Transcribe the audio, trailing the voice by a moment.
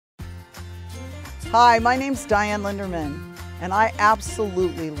Hi, my name's Dianne Linderman, and I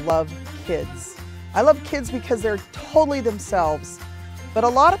absolutely love kids. I love kids because they're totally themselves, but a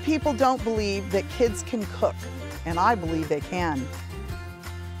lot of people don't believe that kids can cook, and I believe they can.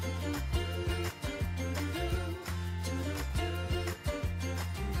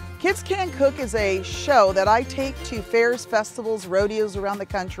 Kids Can Cook is a show that I take to fairs, festivals, rodeos around the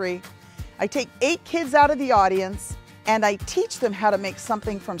country. I take 8 kids out of the audience and I teach them how to make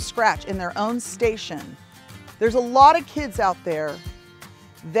something from scratch in their own station. There's a lot of kids out there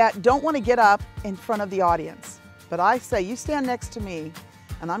that don't want to get up in front of the audience. But I say, you stand next to me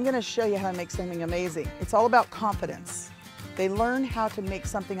and I'm going to show you how to make something amazing. It's all about confidence. They learn how to make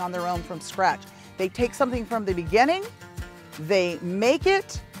something on their own from scratch. They take something from the beginning, they make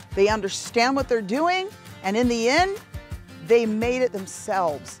it, they understand what they're doing, and in the end, they made it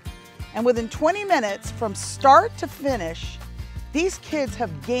themselves. And within 20 minutes, from start to finish, these kids have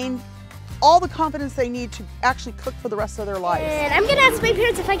gained all the confidence they need to actually cook for the rest of their lives. And I'm gonna ask my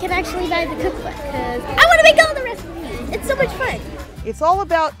parents if I can actually buy the cookbook, because I wanna make all the recipes. It's so much fun. It's all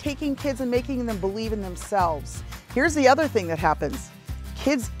about taking kids and making them believe in themselves. Here's the other thing that happens.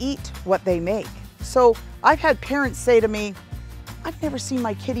 Kids eat what they make. So I've had parents say to me, I've never seen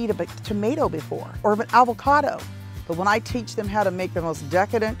my kid eat a tomato before, or an avocado. But when I teach them how to make the most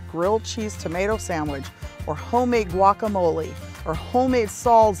decadent grilled cheese tomato sandwich, or homemade guacamole, or homemade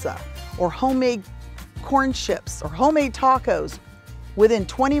salsa, or homemade corn chips, or homemade tacos, within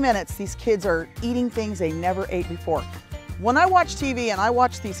 20 minutes, these kids are eating things they never ate before. When I watch TV and I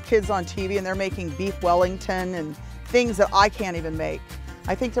watch these kids on TV and they're making beef Wellington and things that I can't even make,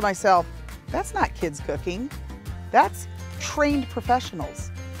 I think to myself, that's not kids cooking, that's trained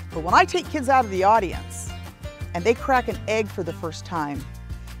professionals. But when I take kids out of the audience and they crack an egg for the first time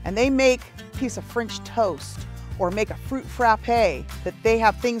and they make a piece of French toast or make a fruit frappe that they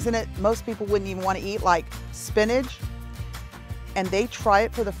have things in it most people wouldn't even want to eat, like spinach, and they try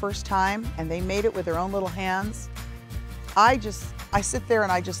it for the first time and they made it with their own little hands, I sit there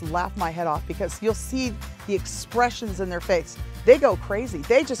and I just laugh my head off, because you'll see the expressions in their face. They go crazy.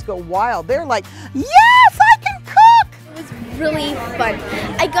 They just go wild. They're like, yes, I can cook! It was really fun.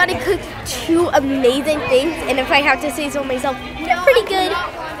 I got to cook 2 amazing things, and if I have to say so myself, they're pretty good.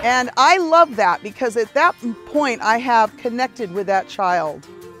 And I love that, because at that point I have connected with that child,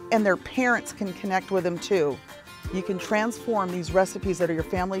 and their parents can connect with them too. You can transform these recipes that are your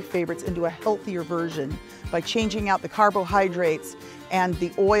family favorites into a healthier version by changing out the carbohydrates and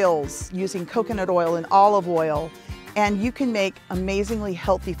the oils, using coconut oil and olive oil. And you can make amazingly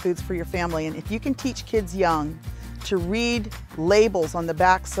healthy foods for your family. And if you can teach kids young to read labels on the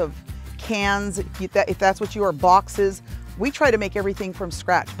backs of cans, if that's what you are, boxes, we try to make everything from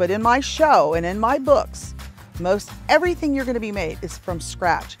scratch. But in my show and in my books, most everything you're going to be made is from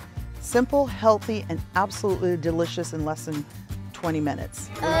scratch. Simple, healthy, and absolutely delicious in less than 20 minutes.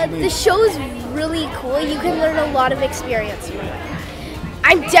 The show is really cool. You can learn a lot of experience from it.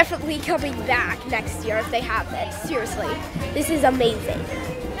 I'm definitely coming back next year if they have this. Seriously, this is amazing.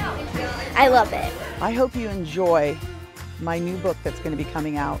 I love it. I hope you enjoy my new book that's going to be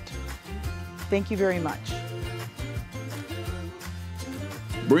coming out. Thank you very much.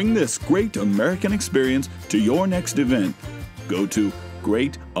 Bring this great American experience to your next event. Go to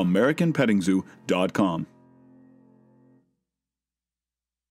greatamericanpettingzoo.com.